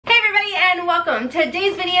and welcome.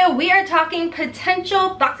 Today's video we are talking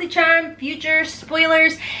potential Boxycharm future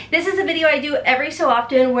spoilers. This is a video I do every so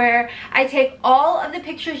often where I take all of the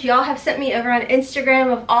pictures y'all have sent me over on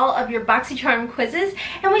Instagram of all of your Boxycharm quizzes,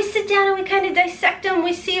 and we sit down and we kind of dissect them.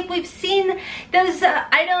 We see if we've seen those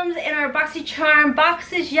items in our Boxycharm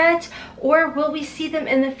boxes yet, or will we see them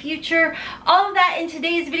in the future? All of that in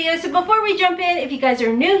today's video. So before we jump in, if you guys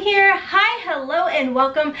are new here, hi, hello, and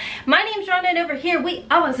welcome. My name's Rhonda, and over here we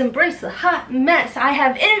always embrace the hot mess. I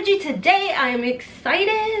have energy today. I am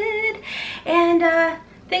excited, and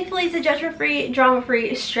thankfully it's a judgment-free,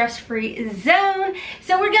 drama-free, stress-free zone.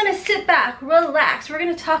 So we're gonna sit back, relax. We're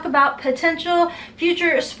gonna talk about potential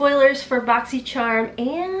future spoilers for Boxycharm,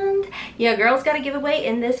 and yeah, girls got a giveaway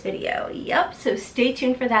in this video. Yep, so stay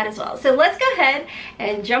tuned for that as well. So let's go ahead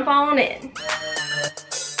and jump on in.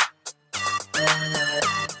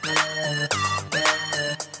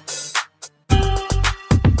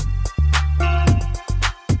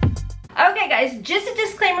 Okay guys, just a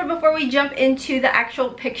disclaimer before we jump into the actual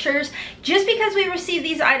pictures. Just because we received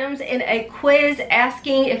these items in a quiz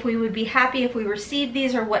asking if we would be happy if we received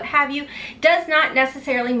these or what have you, does not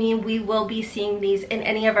necessarily mean we will be seeing these in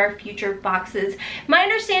any of our future boxes. My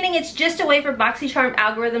understanding, it's just a way for Boxycharm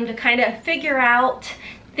algorithm to kind of figure out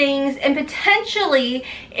things, and potentially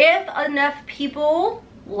if enough people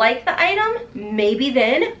like the item, maybe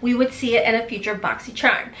then we would see it in a future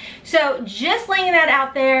Boxycharm. So just laying that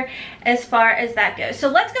out there as far as that goes. So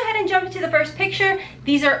let's go ahead and jump into the first picture.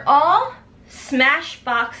 These are all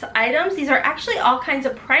Smashbox items. These are actually all kinds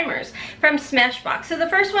of primers from Smashbox. So the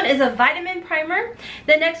first one is a vitamin primer.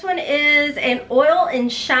 The next one is an oil and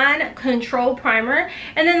shine control primer.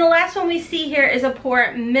 And then the last one we see here is a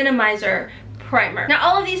pore minimizer primer. Now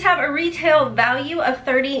all of these have a retail value of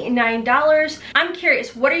 $39. I'm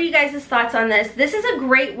curious, what are you guys' thoughts on this? This is a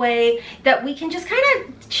great way that we can just kind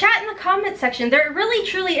of chat in the comment section. There really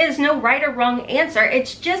truly is no right or wrong answer.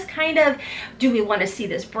 It's just kind of, do we want to see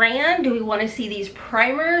this brand? Do we want to see these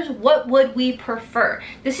primers? What would we prefer?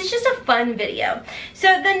 This is just a fun video. So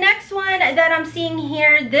the next one that I'm seeing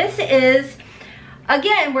here, this is,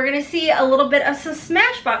 again, we're going to see a little bit of some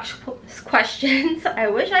Smashbox questions. I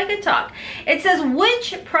wish I could talk. It says,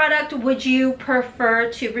 which product would you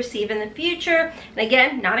prefer to receive in the future? And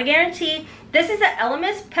again, not a guarantee. This is the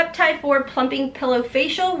Elemis Peptide 4 Plumping Pillow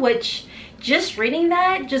Facial, which just reading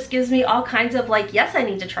that just gives me all kinds of like, yes, I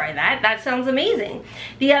need to try that. That sounds amazing.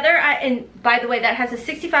 The other, and by the way, that has a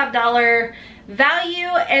 $65 value,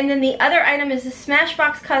 and then the other item is the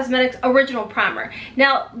Smashbox Cosmetics Original Primer.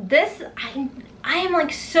 Now this, I am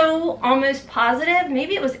like so almost positive,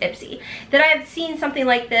 maybe it was Ipsy, that I have seen something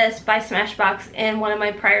like this by Smashbox in one of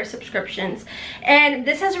my prior subscriptions, and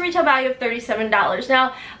this has a retail value of $37.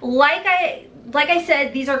 Now, like I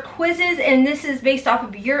said, these are quizzes, and this is based off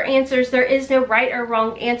of your answers. There is no right or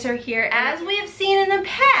wrong answer here. As we have seen in the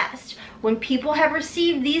past, when people have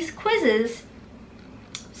received these quizzes,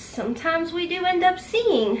 sometimes we do end up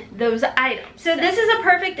seeing those items. So this is a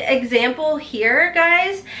perfect example here,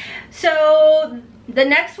 guys. So the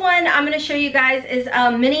next one I'm going to show you guys is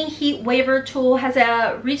a mini heat waver tool. Has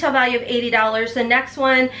a retail value of $80. The next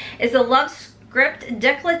one is the Love Script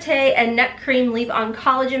Décolleté and Neck Cream Leave-On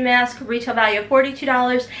Collagen Mask, retail value of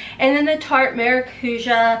 $42. And then the Tarte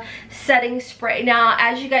Maracuja Setting Spray. Now,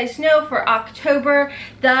 as you guys know, for October,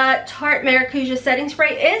 the Tarte Maracuja Setting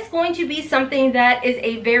Spray is going to be something that is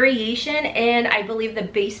a variation in, I believe, the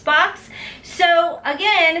base box. So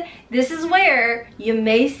again, this is where you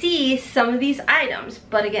may see some of these items,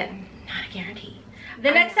 but again, not a guarantee.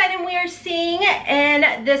 The next item we are seeing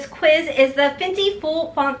in this quiz is the Fenty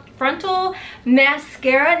Full Frontal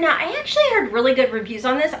Mascara. Now, I actually heard really good reviews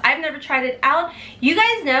on this. I've never tried it out. You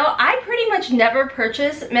guys know I pretty much never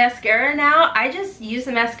purchase mascara now. I just use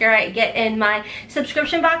the mascara I get in my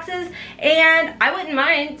subscription boxes, and I wouldn't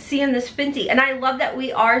mind seeing this Fenty. And I love that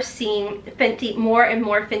we are seeing Fenty, more and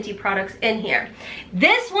more Fenty products in here.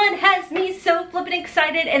 This one has me so flippin'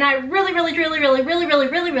 excited, and I really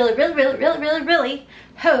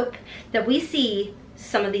hope that we see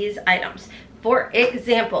some of these items. For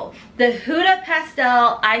example, the Huda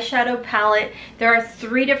Pastel eyeshadow palette. There are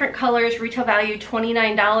 3 different colors, retail value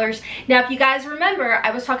 $29. Now, if you guys remember,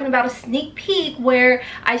 I was talking about a sneak peek where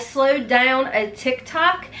I slowed down a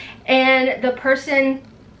TikTok, and the person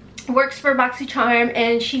works for Boxycharm,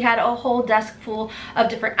 and she had a whole desk full of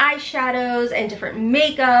different eyeshadows and different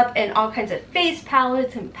makeup and all kinds of face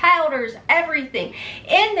palettes and powders, everything.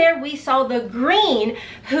 In there we saw the green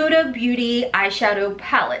Huda Beauty eyeshadow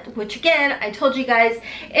palette, which again, I told you guys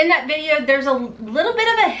in that video, there's a little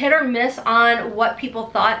bit of a hit or miss on what people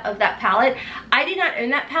thought of that palette. I do not own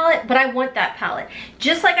that palette, but I want that palette.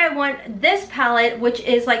 Just like I want this palette, which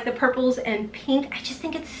is like the purples and pink. I just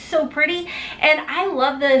think it's so pretty, and I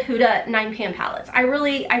love the Huda 9pan palettes. I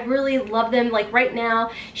really love them. Like right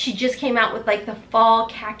now, she just came out with like the fall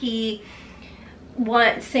khaki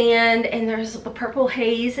sand, and there's the purple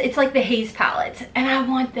haze. It's like the haze palettes, and I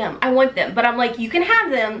want them. But I'm like, you can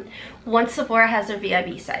have them once Sephora has their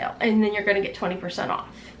VIB sale, and then you're gonna get 20% off.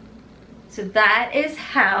 So that is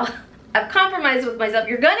how I've compromised with myself.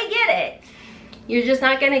 You're gonna get it. You're just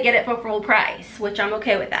not gonna get it for full price, which I'm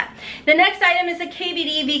okay with that. The next item is the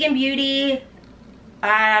KVD Vegan Beauty,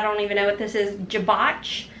 I don't even know what this is,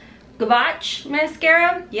 Gabach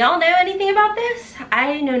mascara. Y'all know anything about this?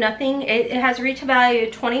 I know nothing. It has a retail value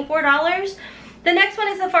of $24. The next one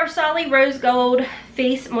is the Farsali Rose Gold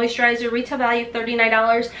Face Moisturizer, retail value of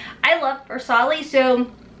 $39. I love Farsali, so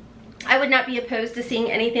I would not be opposed to seeing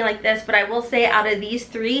anything like this, but I will say out of these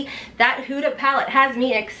three, that Huda palette has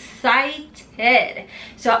me excited.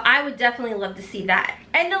 So I would definitely love to see that.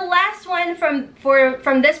 And the last one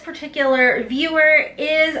from this particular viewer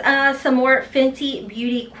is some more Fenty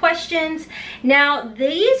Beauty questions. Now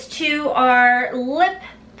these two are lip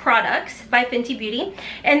products by Fenty Beauty,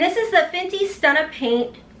 and this is the Fenty Stunna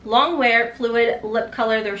Paint Long Wear Fluid Lip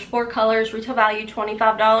Color. There's 4 colors, retail value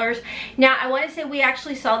 $25. Now I want to say we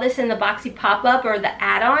actually saw this in the Boxy pop-up, or the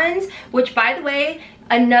add-ons, which by the way,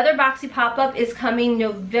 another Boxy pop-up is coming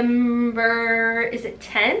November, is it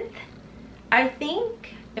 10th? I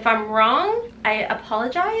think. If I'm wrong, I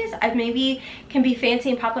apologize. I maybe can be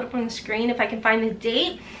fancy and pop it up on the screen if I can find the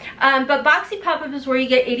date. But Boxy Pop-Up is where you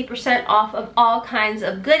get 80% off of all kinds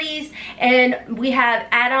of goodies. And we have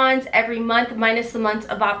add-ons every month, minus the months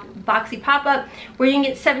of Boxy Pop-Up, where you can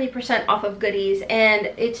get 70% off of goodies. And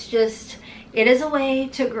it's just, it is a way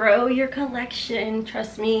to grow your collection.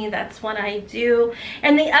 Trust me, that's what I do.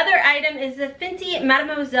 And the other item is the Fenty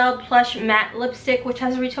Mademoiselle Plush Matte Lipstick, which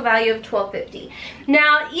has a retail value of $12.50.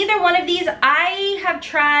 Now, either one of these, I have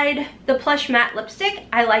tried the Plush Matte Lipstick.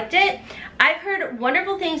 I liked it. I've heard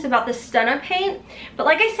wonderful things about the Stunna Paint, but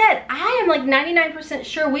like I said, I am like 99%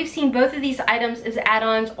 sure we've seen both of these items as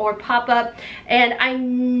add-ons or pop-up. And I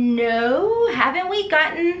know, haven't we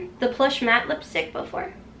gotten the Plush Matte Lipstick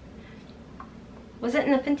before? Was it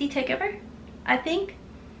in the Fenty Takeover? I think.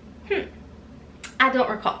 I don't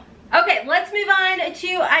recall. Okay, let's move on to,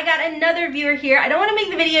 I got another viewer here. I don't want to make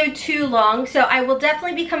the video too long, so I will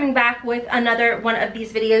definitely be coming back with another one of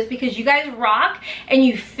these videos because you guys rock and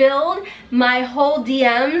you filled my whole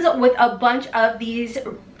DMs with a bunch of these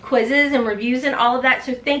quizzes and reviews and all of that.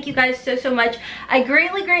 So thank you guys so much. I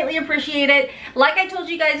greatly appreciate it. Like I told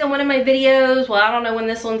you guys in one of my videos, well, I don't know when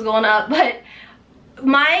this one's going up, but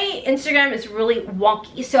my Instagram is really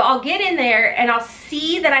wonky, so I'll get in there and I'll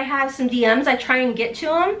see that I have some DMs. I try and get to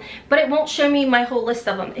them, but it won't show me my whole list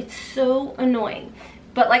of them. It's so annoying.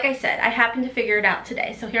 But like I said, I happened to figure it out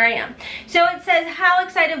today, so here I am. So it says, how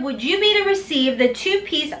excited would you be to receive the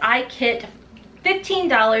 2-piece eye kit,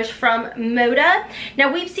 $15 from Moda?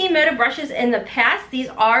 Now we've seen Moda brushes in the past. These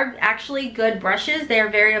are actually good brushes. They are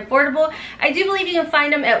very affordable. I do believe you can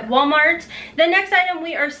find them at Walmart. The next item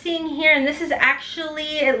we are seeing here, and this is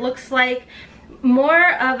actually, it looks like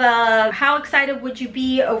more of a how excited would you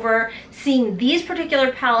be over seeing these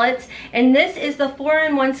particular palettes, and this is the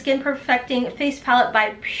 4-in-1 Skin Perfecting Face Palette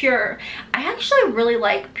by Pure. I actually really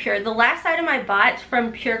like Pure. The last item I bought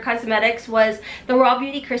from Pure Cosmetics was the Raw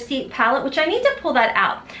Beauty Christie palette, which I need to pull that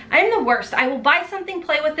out. I'm the worst. I will buy something,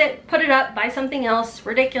 play with it, put it up, buy something else.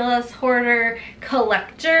 Ridiculous, hoarder,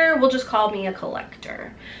 collector. We'll just call me a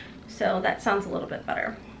collector. So that sounds a little bit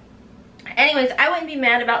better. Anyways, I wouldn't be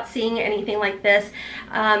mad about seeing anything like this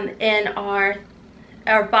in our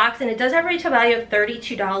box, and it does have a retail value of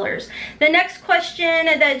 $32. The next question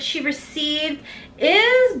that she received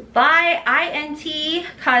is by INT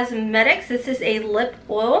Cosmetics. This is a lip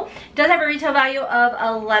oil. It does have a retail value of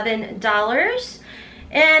 $11.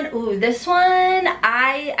 And ooh, this one,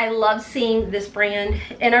 I love seeing this brand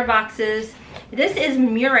in our boxes. This is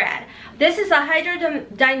Murad. This is a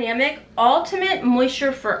Hydrodynamic Ultimate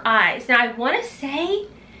Moisture for Eyes. Now I want to say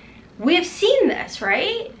we've seen this,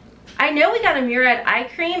 right? I know we got a Murad eye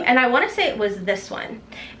cream, and I want to say it was this one.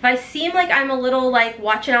 If I seem like I'm a little like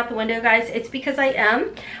watching out the window, guys, it's because I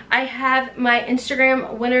am. I have my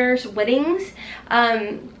Instagram winners weddings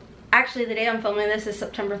Actually, the day I'm filming this is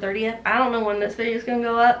September 30th. I don't know when this video is gonna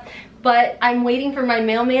go up, but I'm waiting for my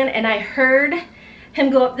mailman, and I heard him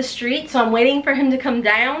go up the street, so I'm waiting for him to come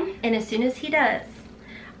down, and as soon as he does,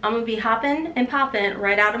 I'm gonna be hopping and popping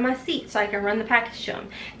right out of my seat so I can run the package to him.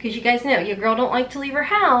 Because you guys know, your girl don't like to leave her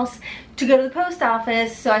house to go to the post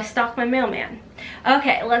office, so I stalk my mailman.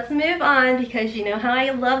 Okay, let's move on because you know how I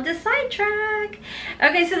love to sidetrack.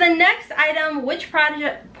 Okay, so the next item, which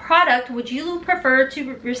product would you prefer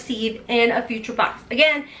to receive in a future box?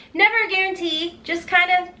 Again, never a guarantee, just kind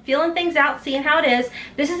of feeling things out, seeing how it is.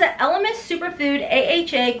 This is the Elemis Superfood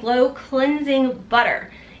AHA Glow Cleansing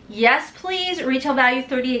Butter. Yes, please. Retail value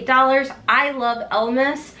 $38. I love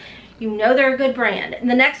Elemis. You know they're a good brand. And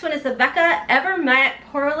the next one is the Becca Ever Matte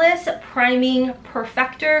Poreless Priming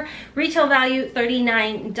Perfector. Retail value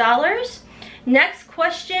 $39. Next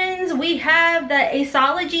questions, we have the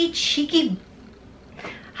Aceology Cheeky.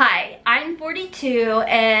 Hi, I'm 42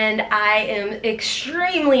 and I am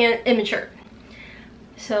extremely immature.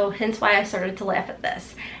 So hence why I started to laugh at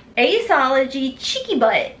this. Aceology Cheeky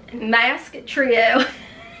Butt Mask Trio.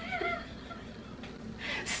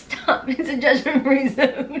 Stop, it's a judgment-free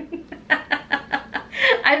zone.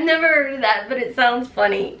 I've never heard of that, but it sounds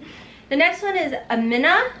funny. The next one is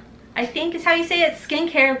Amina, I think is how you say it,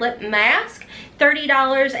 skincare lip mask,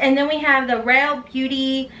 $30. And then we have the Rail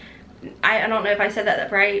Beauty, I don't know if I said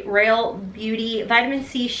that right, Rail Beauty Vitamin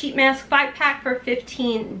C Sheet Mask 5-pack for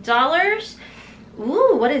 $15.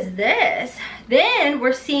 Ooh, what is this? Then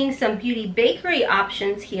we're seeing some Beauty Bakery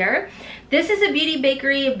options here. This is a Beauty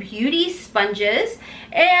Bakery Beauty Sponges.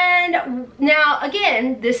 And now,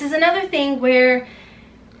 again, this is another thing where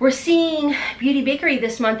we're seeing Beauty Bakery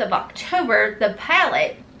this month of October, the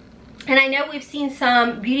palette. And I know we've seen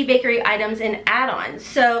some Beauty Bakery items in add-ons.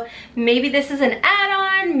 So maybe this is an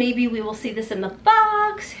add-on. Maybe we will see this in the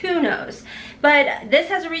box. Who knows? But this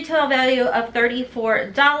has a retail value of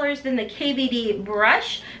 $34. Then the KVD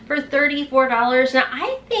brush for $34. Now,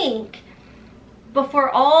 I think before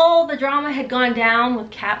all the drama had gone down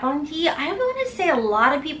with Kat Von D, I want to say a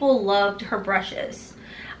lot of people loved her brushes.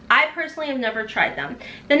 I personally have never tried them.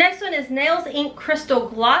 The next one is Nails Ink Crystal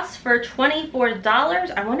Gloss for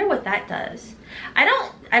 $24. I wonder what that does. I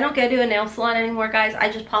don't go to a nail salon anymore, guys.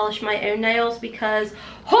 I just polish my own nails because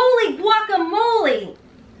holy guacamole!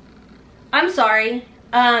 I'm sorry.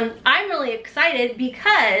 I'm really excited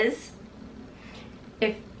because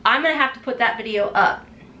if I'm gonna have to put that video up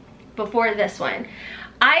before this one.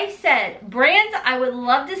 I said brands I would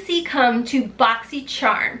love to see come to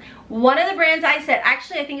Boxycharm. One of the brands I said,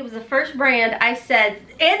 actually I think it was the first brand I said,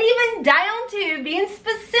 and even down to being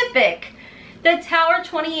specific, the Tower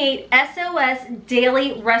 28 SOS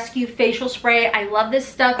Daily Rescue Facial Spray. I love this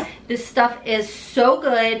stuff. This stuff is so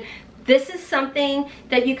good. This is something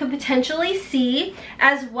that you could potentially see,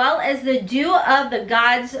 as well as the Dew of the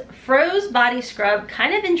Gods Froze Body Scrub.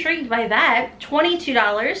 Kind of intrigued by that.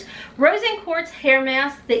 $22. Rose and Quartz Hair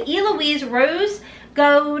Mask. The Louise Rose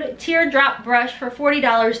Gold Teardrop Brush for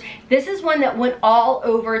 $40. This is one that went all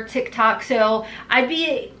over TikTok, so I'd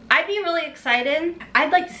be really excited.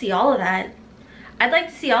 I'd like to see all of that. I'd like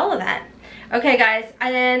to see all of that. Okay guys,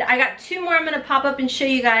 and I got two more I'm going to pop up and show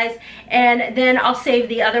you guys, and then I'll save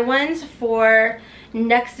the other ones for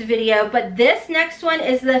next video. But this next one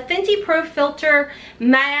is the Fenty Pro Filter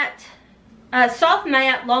Matte, Soft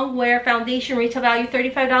Matte Long Wear Foundation, retail value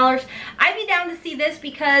 $35. I'd be down to see this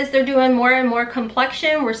because they're doing more and more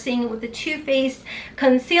complexion. We're seeing it with the Too Faced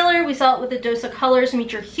Concealer. We saw it with the Dose of Colors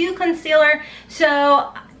Meet Your Hue Concealer.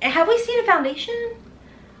 So, have we seen a foundation?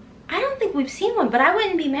 I don't think we've seen one, but I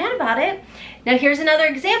wouldn't be mad about it. Now here's another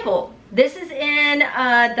example. This is in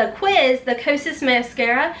the quiz, the Kosas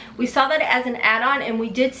mascara. We saw that as an add-on, and we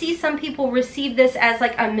did see some people receive this as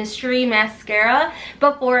like a mystery mascara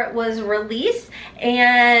before it was released.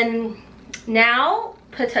 And now,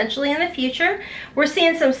 potentially in the future, we're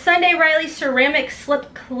seeing some Sunday Riley Ceramic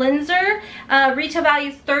Slip Cleanser, retail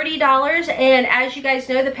value $30. And as you guys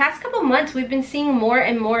know, the past couple months we've been seeing more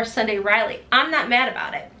and more Sunday Riley. I'm not mad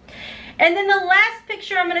about it. And then the last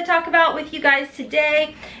picture I'm going to talk about with you guys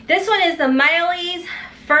today, this one is the HAILEY'S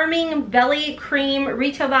Firming Belly Cream,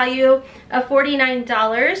 retail value of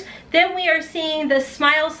 $49. Then we are seeing the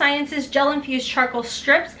Smile Sciences Gel Infused Charcoal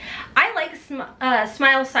Strips. I like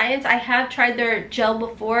Smile Science. I have tried their gel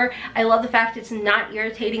before. I love the fact it's not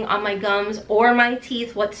irritating on my gums or my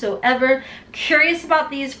teeth whatsoever. Curious about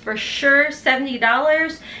these for sure,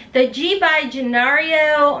 $70. The G by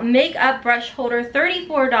Gennario Makeup Brush Holder,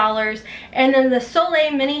 $34. And then the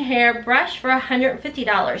Soleil Mini Hair Brush for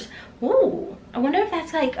 $150. Ooh, I wonder if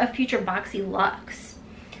that's like a future Boxy Luxe.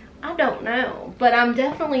 I don't know, but I'm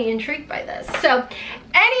definitely intrigued by this. So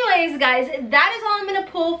anyways, guys, that is all I'm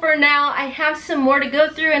gonna pull for now. I have some more to go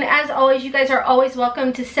through, and as always, you guys are always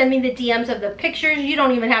welcome to send me the DMs of the pictures. You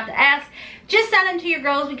don't even have to ask. Just send them to your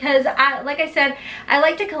girls, because like I said, I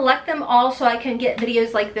like to collect them all so I can get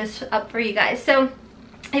videos like this up for you guys. So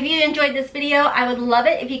if you enjoyed this video, I would love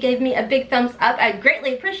it if you gave me a big thumbs up. I'd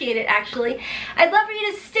greatly appreciate it, actually. I'd love for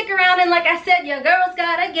you to stick around, and like I said, your girl's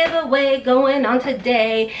got a giveaway going on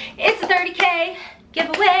today. It's a 30K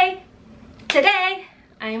giveaway today.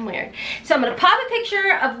 I am weird. So I'm going to pop a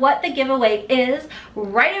picture of what the giveaway is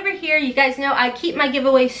right over here. You guys know I keep my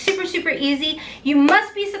giveaway super, super easy. You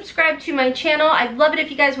must be subscribed to my channel. I'd love it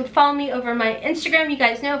if you guys would follow me over my Instagram. You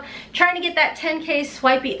guys know, trying to get that 10K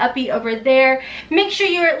swipey uppy over there. Make sure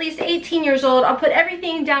you're at least 18 years old. I'll put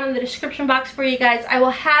everything down in the description box for you guys. I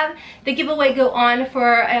will have the giveaway go on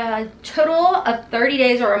for a total of 30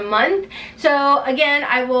 days or a month. So again,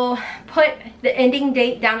 I will put the ending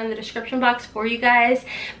date down in the description box for you guys.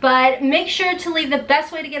 But make sure to leave the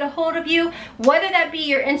best way to get a hold of you, whether that be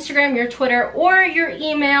your Instagram, your Twitter, or your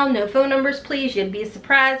email. No phone numbers, please. You'd be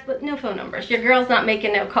surprised, but no phone numbers. Your girl's not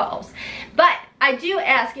making no calls. But I do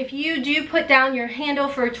ask, if you do put down your handle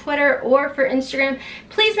for Twitter or for Instagram,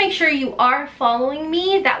 please make sure you are following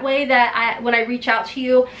me. That way that when I reach out to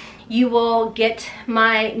you, you will get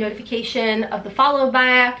my notification of the follow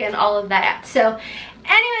back and all of that. So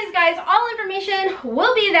anyways, guys, all information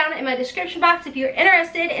will be down in my description box if you're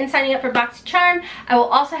interested in signing up for Boxycharm. I will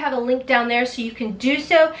also have a link down there so you can do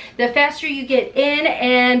so. The faster you get in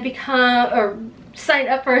and become or sign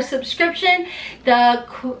up for a subscription,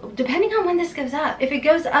 depending on when this goes up, if it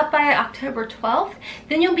goes up by October 12th,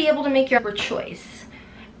 then you'll be able to make your choice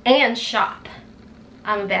and shop.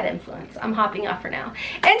 I'm a bad influence. I'm hopping off for now.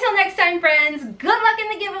 Until next time, friends, good luck in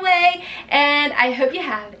the giveaway, and I hope you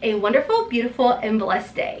have a wonderful, beautiful, and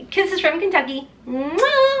blessed day. Kisses from Kentucky.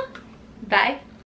 Mwah! Bye.